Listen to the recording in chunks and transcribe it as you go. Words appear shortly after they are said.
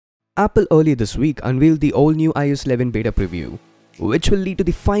Apple earlier this week unveiled the all-new iOS 11 beta preview, which will lead to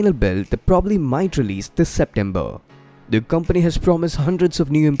the final build that probably might release this September. The company has promised hundreds of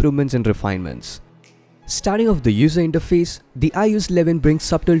new improvements and refinements. Starting off the user interface, the iOS 11 brings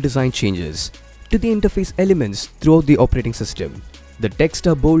subtle design changes to the interface elements throughout the operating system. The text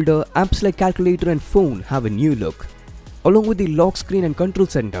are bolder, apps like calculator and phone have a new look, along with the lock screen and control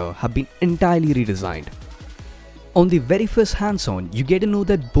center have been entirely redesigned. On the very first hands-on, you get to know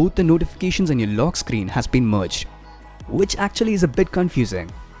that both the notifications and your lock screen has been merged, which actually is a bit confusing.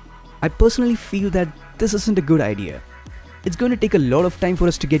 I personally feel that this isn't a good idea. It's going to take a lot of time for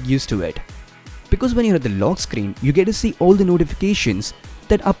us to get used to it. Because when you're at the lock screen, you get to see all the notifications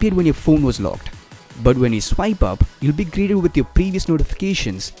that appeared when your phone was locked. But when you swipe up, you'll be greeted with your previous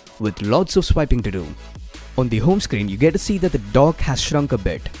notifications with lots of swiping to do. On the home screen, you get to see that the dock has shrunk a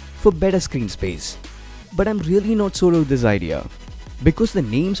bit for better screen space. But I'm really not sold on this idea, because the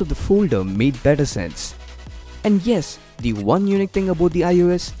names of the folder made better sense. And yes, the one unique thing about the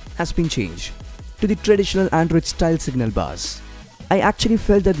iOS has been changed to the traditional Android style signal bars. I actually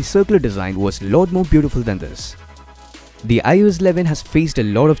felt that the circular design was a lot more beautiful than this. The iOS 11 has faced a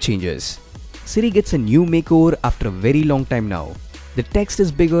lot of changes. Siri gets a new makeover after a very long time now. The text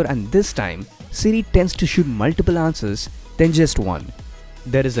is bigger, and this time Siri tends to shoot multiple answers than just one.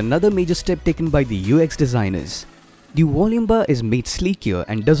 There is another major step taken by the UX designers. The volume bar is made sleeker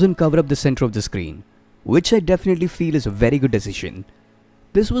and doesn't cover up the center of the screen, which I definitely feel is a very good decision.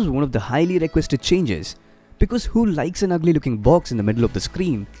 This was one of the highly requested changes, because who likes an ugly looking box in the middle of the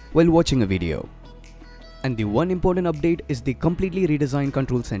screen while watching a video? And the one important update is the completely redesigned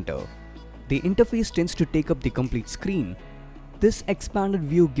control center. The interface tends to take up the complete screen. This expanded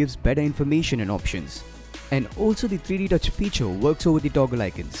view gives better information and options. And also the 3D touch feature works over the toggle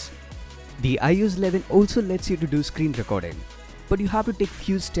icons. The iOS 11 also lets you to do screen recording, but you have to take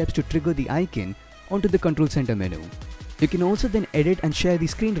few steps to trigger the icon onto the control center menu. You can also then edit and share the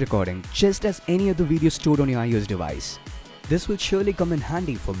screen recording just as any other video stored on your iOS device. This will surely come in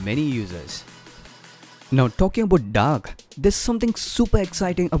handy for many users. Now talking about dark, there's something super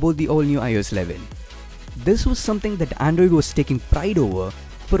exciting about the all new iOS 11. This was something that Android was taking pride over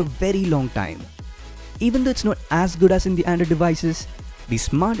for a very long time. Even though it's not as good as in the Android devices, the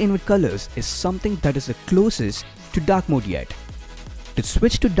Smart Invert Colors is something that is the closest to dark mode yet. To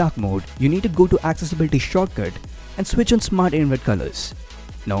switch to dark mode, you need to go to Accessibility shortcut and switch on Smart Invert Colors.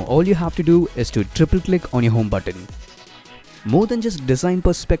 Now all you have to do is to triple click on your home button. More than just design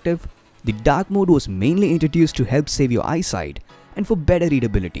perspective, the dark mode was mainly introduced to help save your eyesight and for better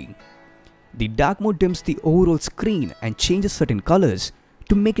readability. The dark mode dims the overall screen and changes certain colors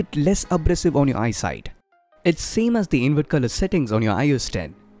to make it less abrasive on your eyesight. It's same as the invert color settings on your iOS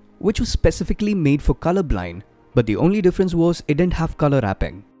 10, which was specifically made for colorblind, but the only difference was it didn't have color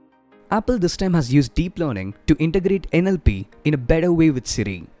wrapping. Apple this time has used deep learning to integrate NLP in a better way with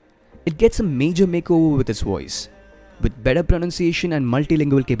Siri. It gets a major makeover with its voice, with better pronunciation and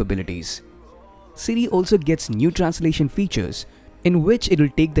multilingual capabilities. Siri also gets new translation features in which it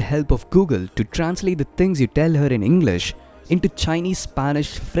will take the help of Google to translate the things you tell her in English into Chinese,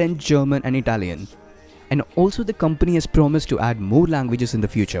 Spanish, French, German and Italian. And also the company has promised to add more languages in the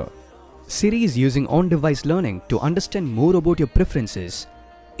future. Siri is using on-device learning to understand more about your preferences.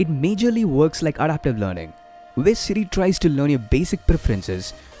 It majorly works like adaptive learning, where Siri tries to learn your basic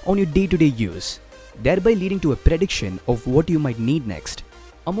preferences on your day-to-day use, thereby leading to a prediction of what you might need next.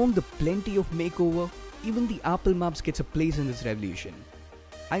 Among the plenty of makeover, even the Apple Maps gets a place in this revolution.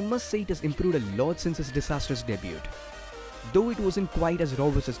 I must say it has improved a lot since its disastrous debut. Though it wasn't quite as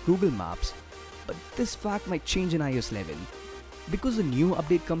robust as Google Maps, but this fact might change in iOS 11, because the new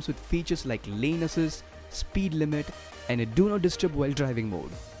update comes with features like lane assist, speed limit, and a do not disturb while driving mode.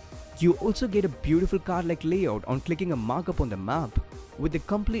 You also get a beautiful car-like layout on clicking a markup on the map with the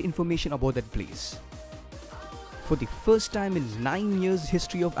complete information about that place. For the first time in 9 years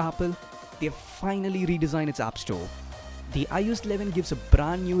history of Apple, they have finally redesigned its App Store. The iOS 11 gives a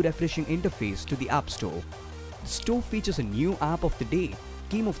brand new refreshing interface to the App Store. The store features a new app of the day,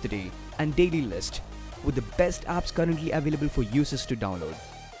 game of the day, and daily list, with the best apps currently available for users to download.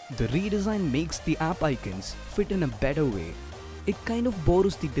 The redesign makes the app icons fit in a better way. It kind of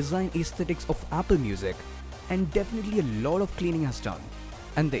borrows the design aesthetics of Apple Music, and definitely a lot of cleaning has done.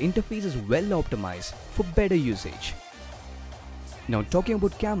 And the interface is well optimized for better usage. Now talking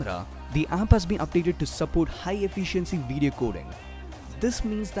about camera, the app has been updated to support high efficiency video coding. This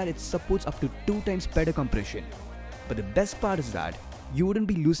means that it supports up to 2 times better compression. But the best part is that you wouldn't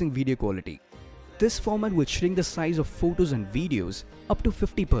be losing video quality. This format will shrink the size of photos and videos up to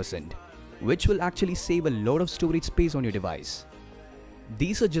 50%, which will actually save a lot of storage space on your device.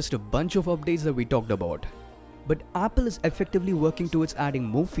 These are just a bunch of updates that we talked about. But Apple is effectively working towards adding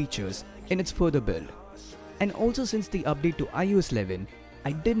more features in its further build. And also, since the update to iOS 11,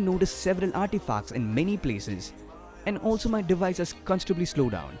 I did notice several artifacts in many places, and also my device has considerably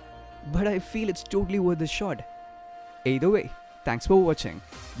slowed down. But I feel it's totally worth the shot. Either way, thanks for watching.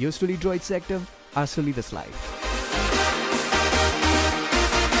 Yours truly, Droid Sector, Our Sully this life.